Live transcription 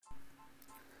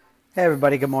Hey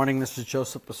everybody, good morning. This is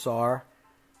Joseph Bassar.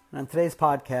 And on today's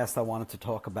podcast, I wanted to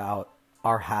talk about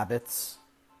our habits,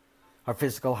 our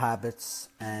physical habits,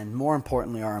 and more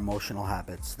importantly, our emotional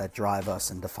habits that drive us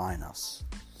and define us.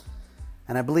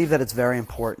 And I believe that it's very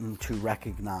important to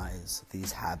recognize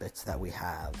these habits that we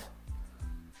have.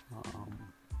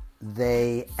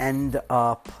 They end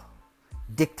up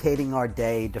dictating our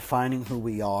day, defining who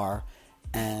we are,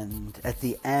 and at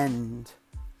the end,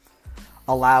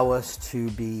 allow us to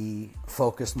be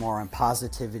focused more on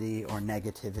positivity or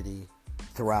negativity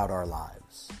throughout our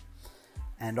lives.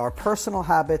 And our personal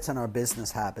habits and our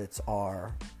business habits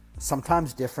are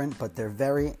sometimes different, but they're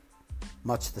very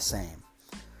much the same.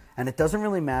 And it doesn't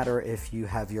really matter if you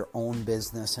have your own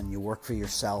business and you work for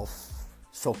yourself,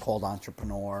 so-called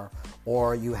entrepreneur,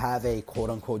 or you have a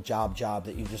quote-unquote job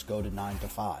that you just go to 9 to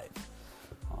 5.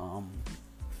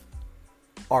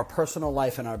 Our personal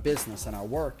life and our business and our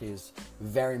work is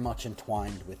very much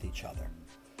entwined with each other.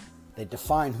 They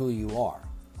define who you are.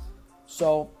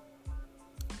 So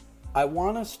I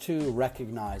want us to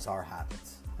recognize our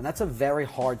habits. And that's a very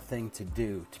hard thing to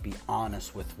do, to be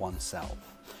honest with oneself.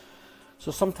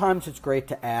 So sometimes it's great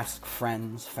to ask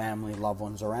friends, family, loved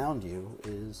ones around you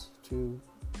is to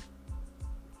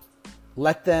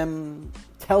let them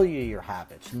tell you your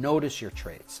habits, notice your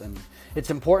traits. And it's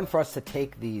important for us to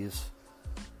take these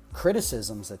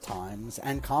criticisms at times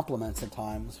and compliments at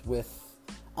times with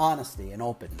honesty and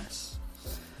openness.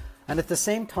 And at the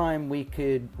same time, we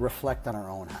could reflect on our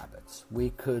own habits. We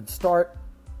could start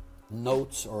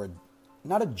notes, or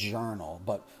not a journal,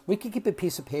 but we could keep a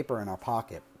piece of paper in our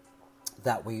pocket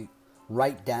that we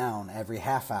write down every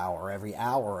half hour, every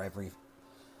hour, every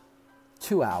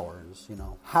 2 hours,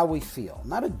 how we feel.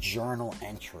 Not a journal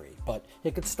entry, but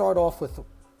it could start off with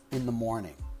in the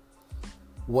morning.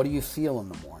 What do you feel in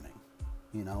the morning?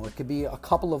 It could be a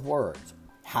couple of words.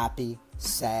 Happy,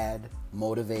 sad,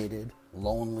 motivated,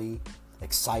 lonely,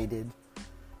 excited.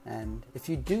 And if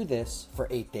you do this for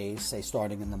 8 days, say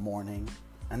starting in the morning,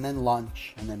 and then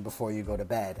lunch, and then before you go to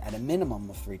bed, at a minimum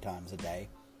of 3 times a day,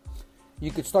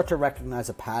 you could start to recognize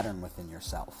a pattern within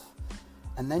yourself.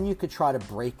 And then you could try to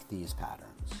break these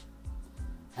patterns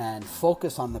and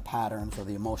focus on the patterns or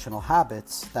the emotional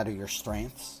habits that are your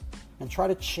strengths, and try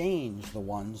to change the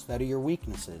ones that are your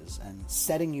weaknesses and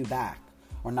setting you back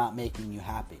or not making you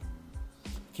happy.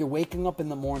 If you're waking up in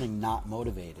the morning not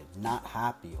motivated, not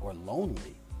happy, or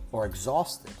lonely, or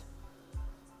exhausted,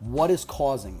 what is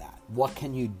causing that? What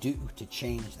can you do to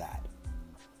change that?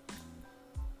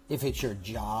 If it's your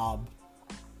job,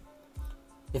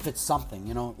 if it's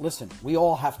something, listen, we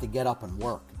all have to get up and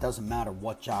work. It doesn't matter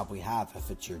what job we have, if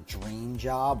it's your dream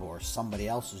job or somebody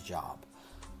else's job.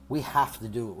 We have to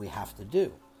do what we have to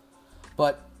do.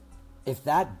 But if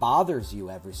that bothers you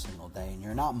every single day and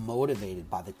you're not motivated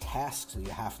by the tasks that you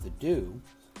have to do,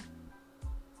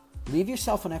 leave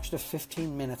yourself an extra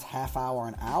 15 minutes, half hour,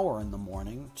 an hour in the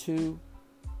morning to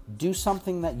do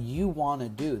something that you want to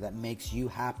do that makes you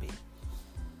happy.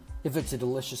 If it's a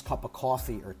delicious cup of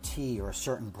coffee or tea or a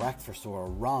certain breakfast or a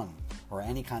run or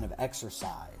any kind of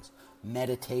exercise,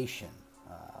 meditation,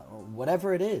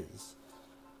 whatever it is,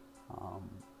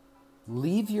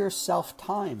 leave yourself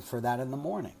time for that in the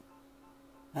morning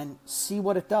and see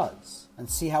what it does and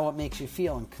see how it makes you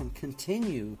feel, and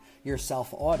continue your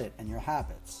self-audit and your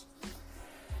habits.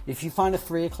 If you find at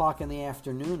 3 o'clock in the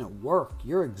afternoon at work,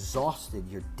 you're exhausted,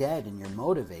 you're dead, and you're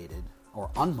motivated, or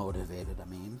unmotivated,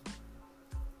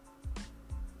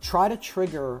 try to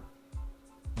trigger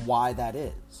why that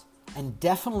is. And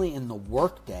definitely in the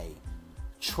workday,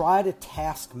 try to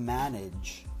task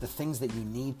manage the things that you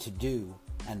need to do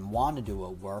and want to do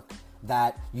at work,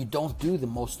 that you don't do the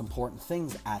most important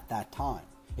things at that time.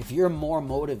 If you're more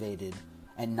motivated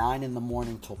at 9 in the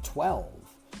morning till 12,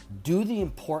 do the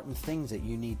important things that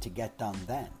you need to get done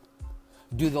then.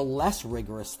 Do the less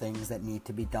rigorous things that need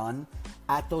to be done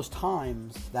at those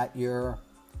times that you're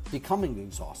becoming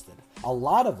exhausted. A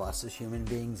lot of us as human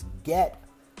beings get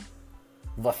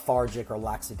lethargic or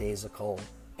lackadaisical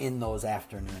in those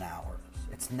afternoon hours.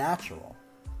 It's natural.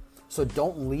 So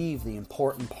don't leave the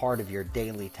important part of your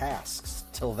daily tasks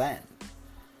till then.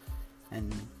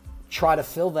 And try to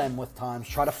fill them with times.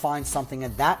 Try to find something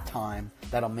at that time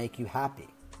that'll make you happy.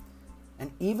 And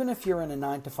even if you're in a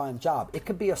 9 to 5 job, it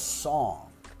could be a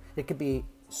song. It could be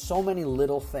so many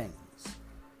little things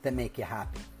that make you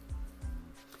happy.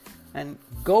 And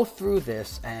go through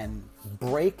this and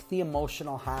break the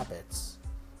emotional habits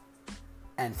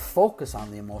and focus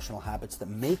on the emotional habits that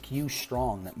make you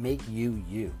strong, that make you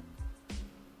you.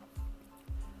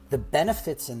 The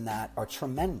benefits in that are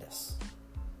tremendous.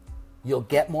 You'll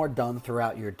get more done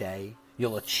throughout your day.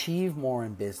 You'll achieve more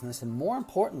in business, and more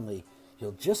importantly,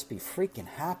 you'll just be freaking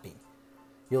happy.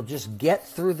 You'll just get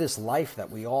through this life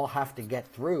that we all have to get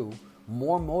through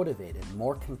more motivated,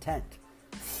 more content,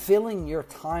 filling your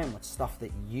time with stuff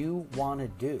that you want to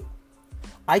do.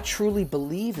 I truly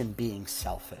believe in being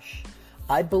selfish.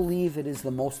 I believe it is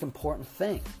the most important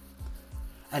thing.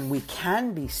 And we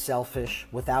can be selfish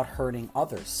without hurting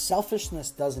others.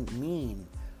 Selfishness doesn't mean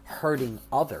hurting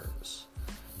others.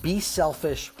 Be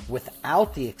selfish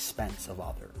without the expense of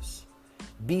others.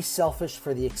 Be selfish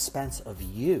for the expense of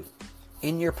you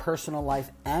in your personal life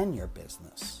and your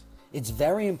business. It's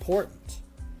very important.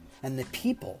 And the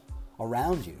people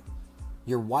around you,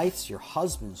 your wives, your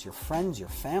husbands, your friends, your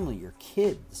family, your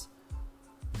kids,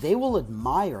 they will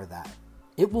admire that.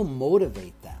 It will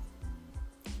motivate them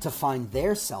to find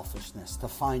their selfishness, to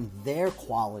find their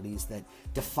qualities that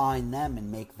define them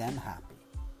and make them happy.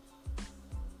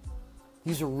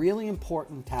 These are really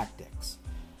important tactics.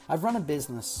 I've run a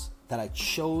business that I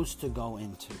chose to go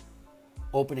into,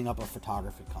 opening up a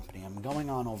photography company. I'm going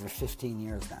on over 15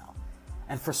 years now.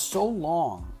 And for so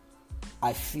long,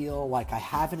 I feel like I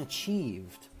haven't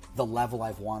achieved the level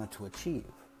I've wanted to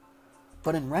achieve.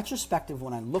 But in retrospective,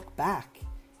 when I look back,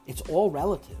 it's all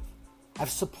relative.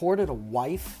 I've supported a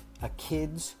wife, a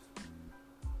kids,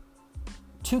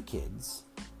 2 kids,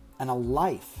 and a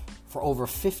life for over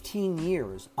 15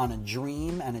 years on a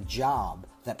dream and a job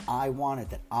that I wanted,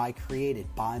 that I created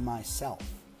by myself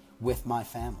with my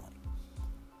family.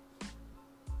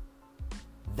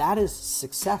 That is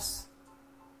success.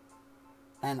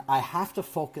 And I have to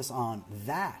focus on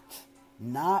that,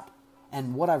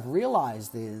 and what I've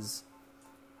realized is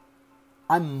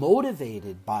I'm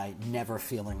motivated by never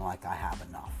feeling like I have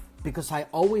enough because I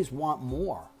always want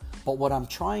more. But what I'm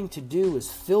trying to do is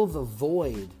fill the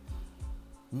void,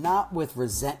 not with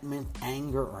resentment,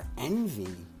 anger, or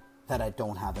envy that I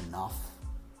don't have enough,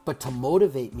 but to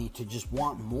motivate me to just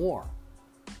want more.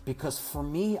 Because for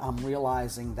me, I'm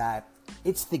realizing that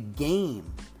it's the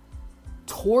game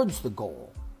towards the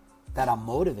goal that I'm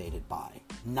motivated by,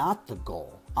 not the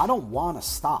goal. I don't want to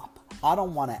stop. I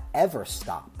don't want to ever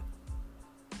stop.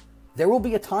 There will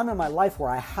be a time in my life where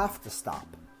I have to stop.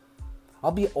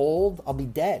 I'll be old, I'll be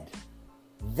dead.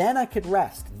 Then I could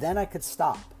rest, then I could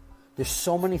stop. There's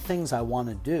so many things I want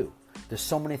to do. There's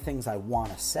so many things I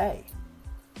want to say.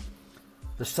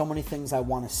 There's so many things I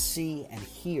want to see and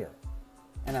hear.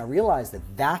 And I realize that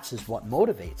that is what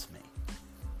motivates me.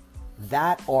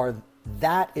 That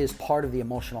is part of the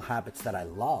emotional habits that I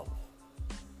love.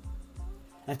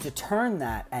 And to turn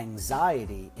that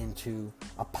anxiety into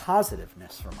a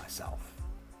positiveness for myself.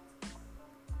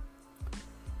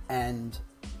 And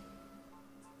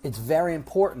it's very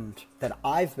important that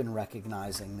I've been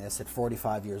recognizing this at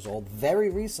 45 years old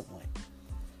very recently.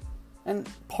 And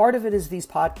part of it is these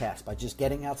podcasts, by just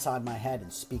getting outside my head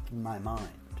and speaking my mind.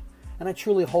 And I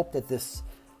truly hope that this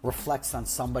reflects on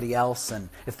somebody else, and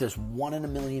if there's 1 in a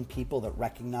million people that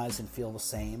recognize and feel the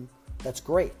same, that's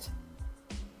great.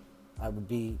 I would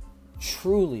be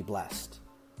truly blessed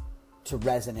to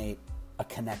resonate a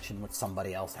connection with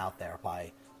somebody else out there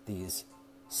by these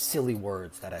silly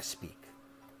words that I speak.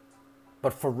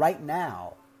 But for right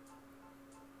now,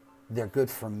 they're good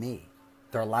for me.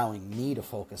 They're allowing me to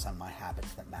focus on my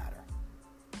habits that matter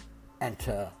and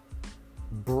to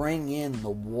bring in the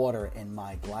water in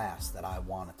my glass that I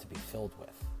want it to be filled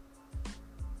with.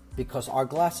 Because our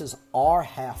glasses are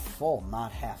half full,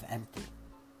 not half empty.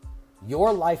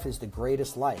 Your life is the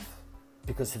greatest life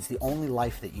because it's the only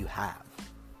life that you have.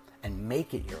 And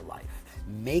make it your life.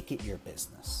 Make it your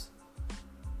business.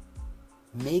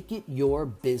 Make it your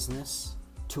business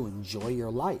to enjoy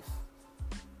your life.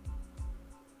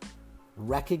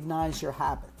 Recognize your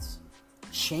habits.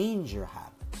 Change your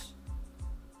habits.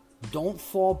 Don't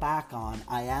fall back on,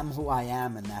 I am who I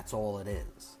am and that's all it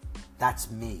is.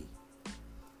 That's me.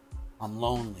 I'm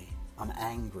lonely. I'm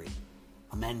angry.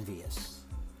 I'm envious.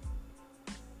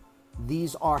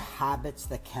 These are habits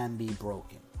that can be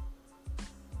broken.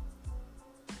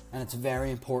 And it's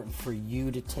very important for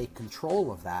you to take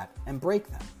control of that and break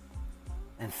them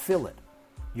and fill it.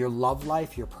 Your love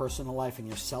life, your personal life, and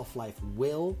your self-life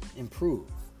will improve.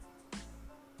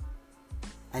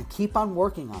 And keep on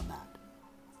working on that.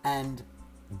 And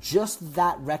just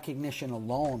that recognition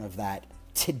alone of that,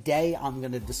 today I'm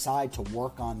going to decide to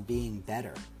work on being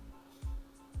better,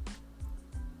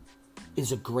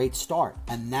 is a great start.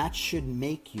 And that should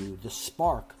make you the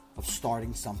spark of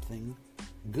starting something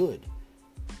good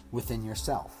within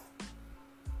yourself.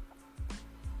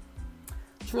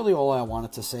 It's really all I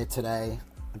wanted to say today.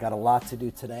 I got a lot to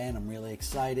do today and I'm really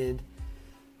excited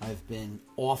I've been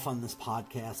off on this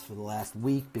podcast for the last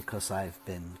week because I've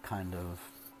been kind of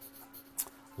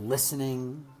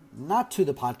listening, not to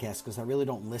the podcast because I really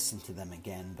don't listen to them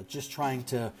again, but just trying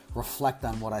to reflect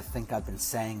on what I think I've been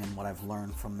saying and what I've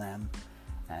learned from them.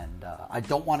 And I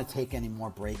don't want to take any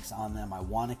more breaks on them. I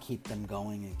want to keep them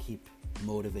going and keep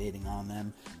motivating on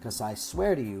them, because I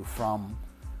swear to you, from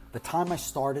the time I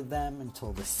started them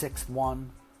until the 6th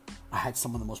one, I had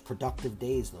some of the most productive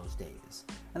days those days.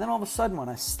 And then all of a sudden when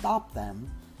I stopped them,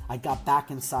 I got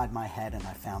back inside my head and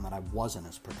I found that I wasn't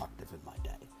as productive in my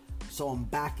day. So I'm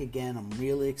back again. I'm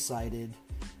really excited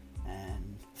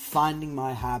and finding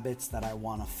my habits that I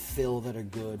want to fill that are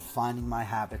good, finding my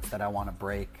habits that I want to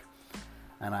break.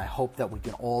 And I hope that we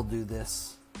can all do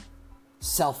this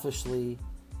selfishly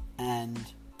and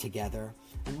together.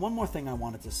 And one more thing I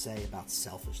wanted to say about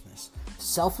selfishness.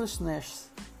 Selfishness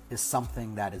is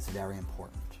something that is very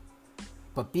important.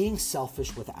 But being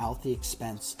selfish without the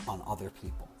expense on other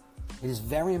people. It is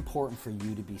very important for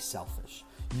you to be selfish.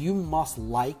 You must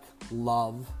like,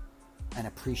 love, and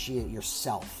appreciate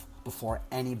yourself before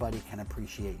anybody can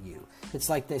appreciate you. It's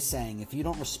like they're saying, if you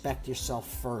don't respect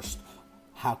yourself first,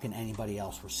 how can anybody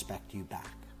else respect you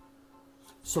back?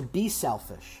 So be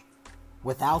selfish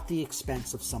without the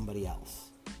expense of somebody else.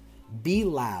 Be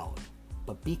loud,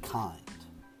 but be kind.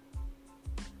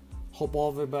 Hope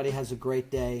everybody has a great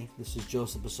day. This is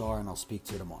Joseph Bassar, and I'll speak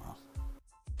to you tomorrow.